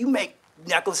 hey, do you make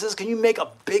necklaces? Can you make a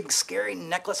big, scary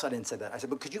necklace? I didn't say that. I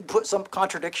said, but could you put some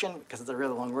contradiction, because it's a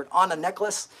really long word, on a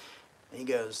necklace? And he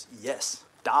goes, yes,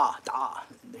 da.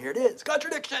 And here it is,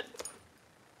 contradiction.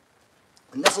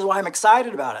 And this is why I'm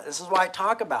excited about it. This is why I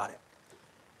talk about it.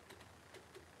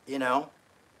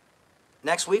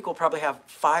 Next week we'll probably have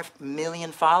 5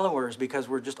 million followers because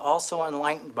we're just all so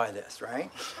enlightened by this, right?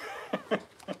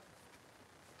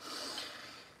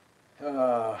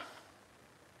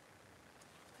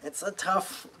 It's a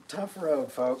tough road,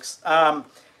 folks.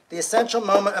 The essential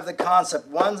moment of the concept,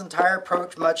 one's entire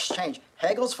approach must change.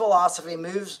 Hegel's philosophy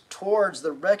moves towards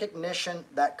the recognition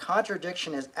that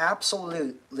contradiction is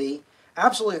absolute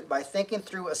by thinking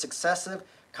through a successive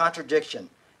contradiction.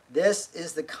 This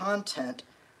is the content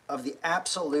of the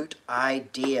absolute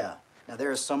idea. Now,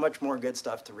 there is so much more good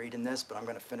stuff to read in this, but I'm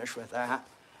going to finish with that.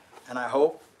 And I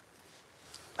hope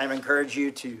I've encouraged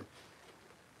you to,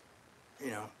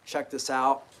 check this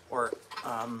out, or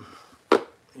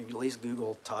you can at least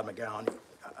Google Todd McGowan.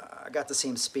 I got to see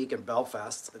him speak in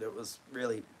Belfast, and it was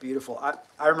really beautiful.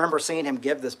 I remember seeing him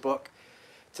give this book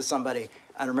to somebody.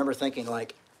 I remember thinking,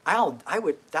 like, I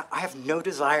have no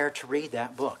desire to read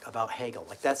that book about Hegel.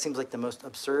 Like, that seems like the most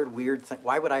absurd, weird thing.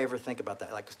 Why would I ever think about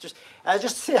that? Like,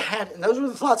 and those were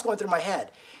the thoughts going through my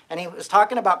head. And he was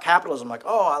talking about capitalism. Like,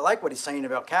 oh, I like what he's saying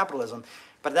about capitalism.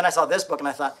 But then I saw this book, and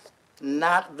I thought,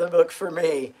 not the book for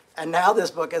me. And now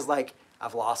this book is like,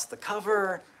 I've lost the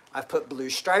cover. I've put blue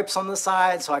stripes on the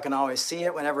side so I can always see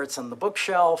it whenever it's on the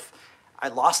bookshelf. I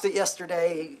lost it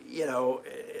yesterday,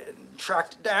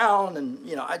 tracked it down, and,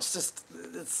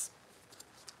 it's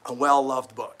a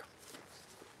well-loved book.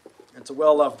 It's a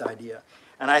well-loved idea.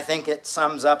 And I think it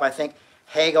sums up,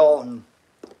 Hegel and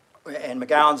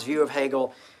McGowan's view of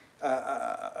Hegel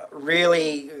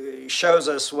really shows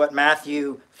us what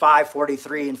Matthew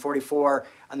 5:43 and 44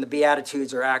 and the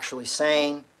Beatitudes are actually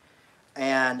saying.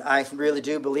 And I really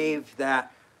do believe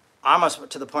that, almost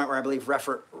to the point where I believe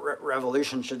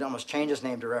revolution should almost change its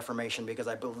name to Reformation, because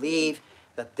I believe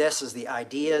that this is the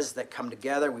ideas that come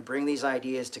together. We bring these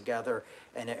ideas together,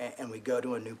 and we go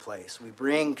to a new place. We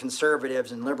bring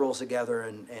conservatives and liberals together,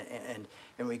 and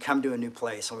we come to a new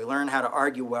place. And we learn how to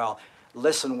argue well,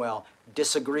 listen well,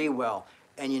 disagree well.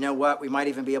 And you know what? We might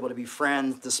even be able to be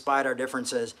friends despite our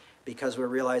differences, because we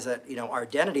realize that, our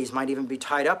identities might even be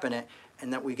tied up in it,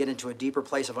 and that we get into a deeper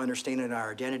place of understanding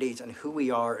our identities and who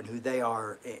we are and who they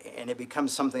are. And it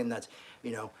becomes something that's,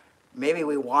 maybe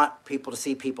we want people to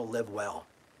see people live well,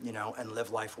 and live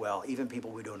life well, even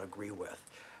people we don't agree with.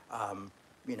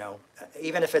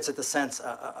 Even if it's at the sense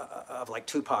of like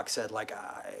Tupac said, like,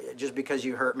 just because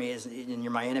you hurt me and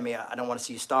you're my enemy, I don't want to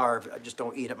see you starve. I just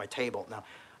don't eat at my table. Now,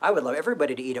 I would love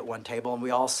everybody to eat at one table, and we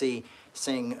all sing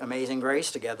Amazing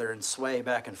Grace together and sway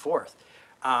back and forth.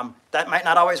 That might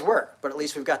not always work, but at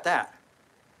least we've got that.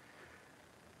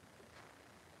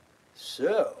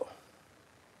 So,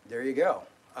 there you go.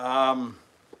 Hope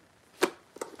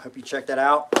you check that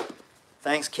out.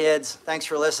 Thanks, kids. Thanks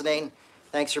for listening.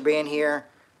 Thanks for being here.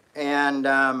 And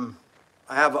I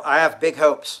have big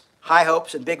hopes, high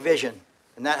hopes, and big vision,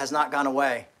 and that has not gone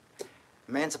away.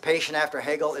 Emancipation After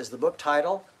Hegel is the book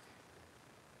title.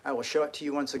 I will show it to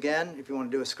you once again if you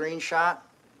want to do a screenshot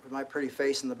with my pretty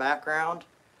face in the background.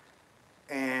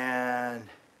 And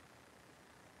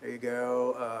there you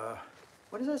go.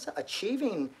 What does that say?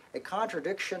 Achieving a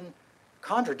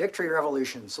contradictory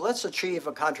revolution. So let's achieve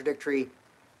a contradictory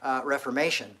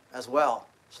reformation as well.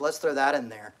 So let's throw that in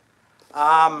there.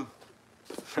 I'm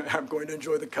going to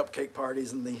enjoy the cupcake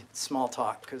parties and the small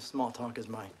talk, because small talk is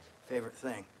my favorite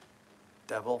thing.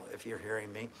 Devil, if you're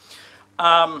hearing me.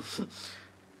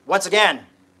 Once again,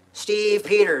 Steve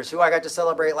Peters, who I got to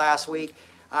celebrate last week,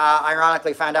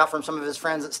 ironically found out from some of his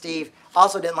friends that Steve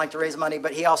also didn't like to raise money,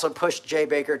 but he also pushed Jay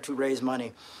Baker to raise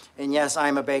money. And yes,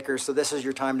 I'm a baker, so this is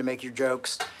your time to make your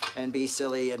jokes and be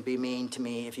silly and be mean to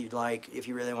me if you'd like. If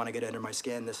you really want to get under my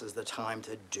skin, this is the time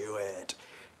to do it.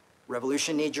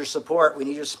 Revolution needs your support. We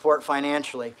need your support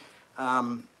financially.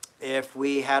 If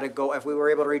we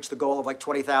were able to reach the goal of like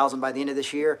 20,000 by the end of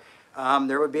this year,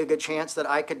 there would be a good chance that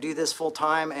I could do this full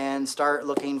time and start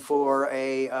looking for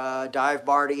a dive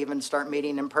bar to even start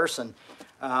meeting in person.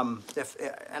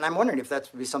 And I'm wondering if that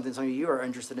would be something some of you are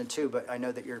interested in too, but I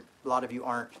know that a lot of you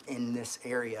aren't in this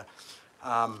area.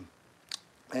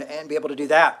 And be able to do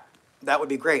that, that would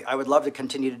be great. I would love to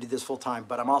continue to do this full time,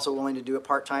 but I'm also willing to do it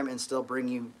part time and still bring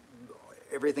you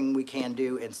everything we can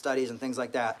do in studies and things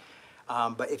like that.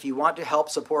 But if you want to help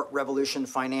support Revolution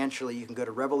financially, you can go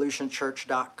to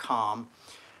revolutionchurch.com,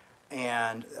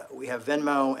 and we have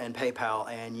Venmo and PayPal,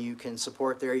 and you can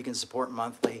support there. You can support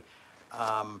monthly.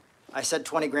 I said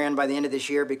 20 grand by the end of this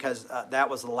year because that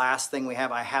was the last thing we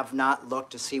have. I have not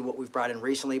looked to see what we've brought in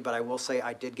recently, but I will say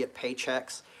I did get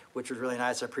paychecks, which was really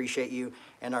nice. I appreciate you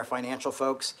and our financial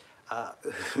folks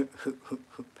who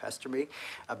pester me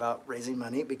about raising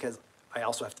money, because I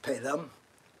also have to pay them.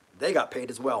 They got paid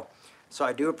as well. So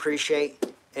I do appreciate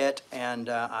it, and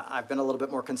I've been a little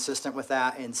bit more consistent with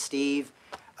that. And Steve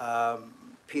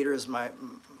Peters, my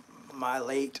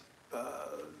late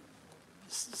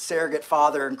surrogate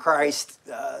father in Christ,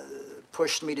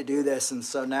 pushed me to do this, and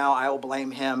so now I will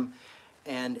blame him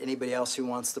and anybody else who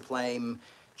wants to blame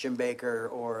Jim Baker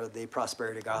or the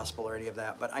prosperity gospel or any of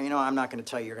that. But I'm not going to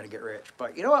tell you you're going to get rich.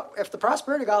 But you know what? If the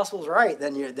prosperity gospel is right,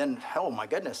 then oh my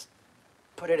goodness,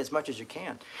 put in as much as you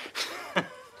can.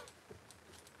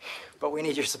 But we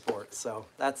need your support, so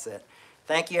that's it.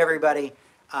 Thank you, everybody.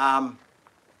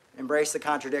 Embrace the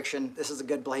contradiction. This is a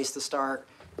good place to start.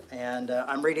 And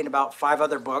I'm reading about 5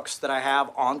 other books that I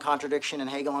have on contradiction and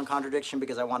Hegel on contradiction,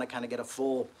 because I want to kind of get a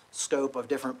full scope of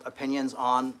different opinions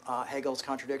on Hegel's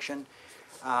contradiction.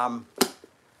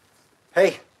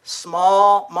 Hey,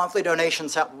 small monthly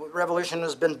donations. Revolution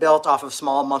has been built off of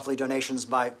small monthly donations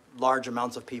by large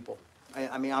amounts of people.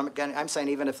 I'm saying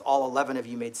even if all 11 of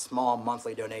you made small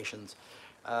monthly donations,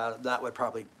 that would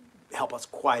probably help us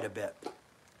quite a bit.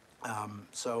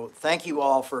 So thank you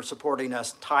all for supporting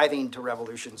us, tithing to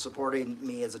Revolution, supporting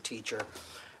me as a teacher,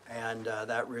 and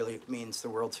that really means the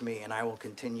world to me, and I will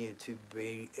continue to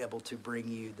be able to bring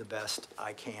you the best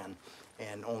I can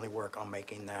and only work on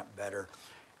making that better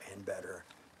and better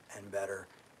and better,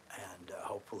 and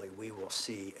hopefully we will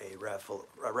see a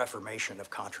reformation of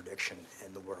contradiction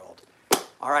in the world.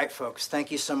 All right, folks, thank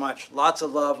you so much. Lots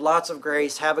of love, lots of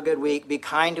grace. Have a good week. Be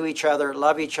kind to each other,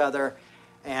 love each other,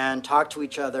 and talk to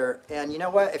each other. And you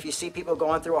know what? If you see people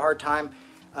going through a hard time,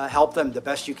 help them the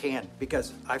best you can,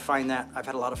 because I find that I've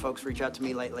had a lot of folks reach out to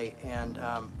me lately and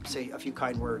say a few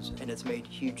kind words, and it's made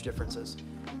huge differences.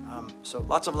 So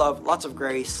lots of love, lots of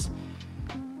grace.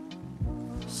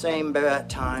 Same bad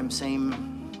time,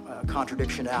 same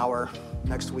contradiction hour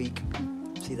next week.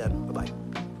 See you then. Bye-bye.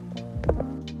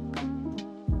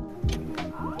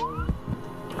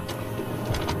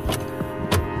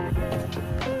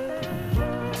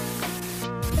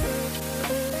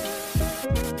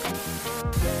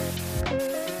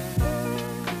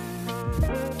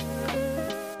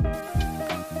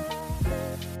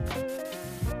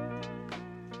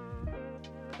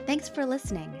 Thanks for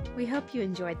listening. We hope you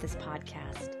enjoyed this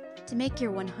podcast. To make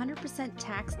your 100%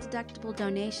 tax-deductible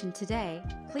donation today,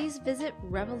 please visit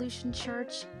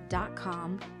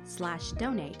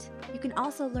revolutionchurch.com/donate. You can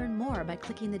also learn more by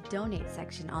clicking the donate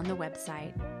section on the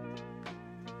website.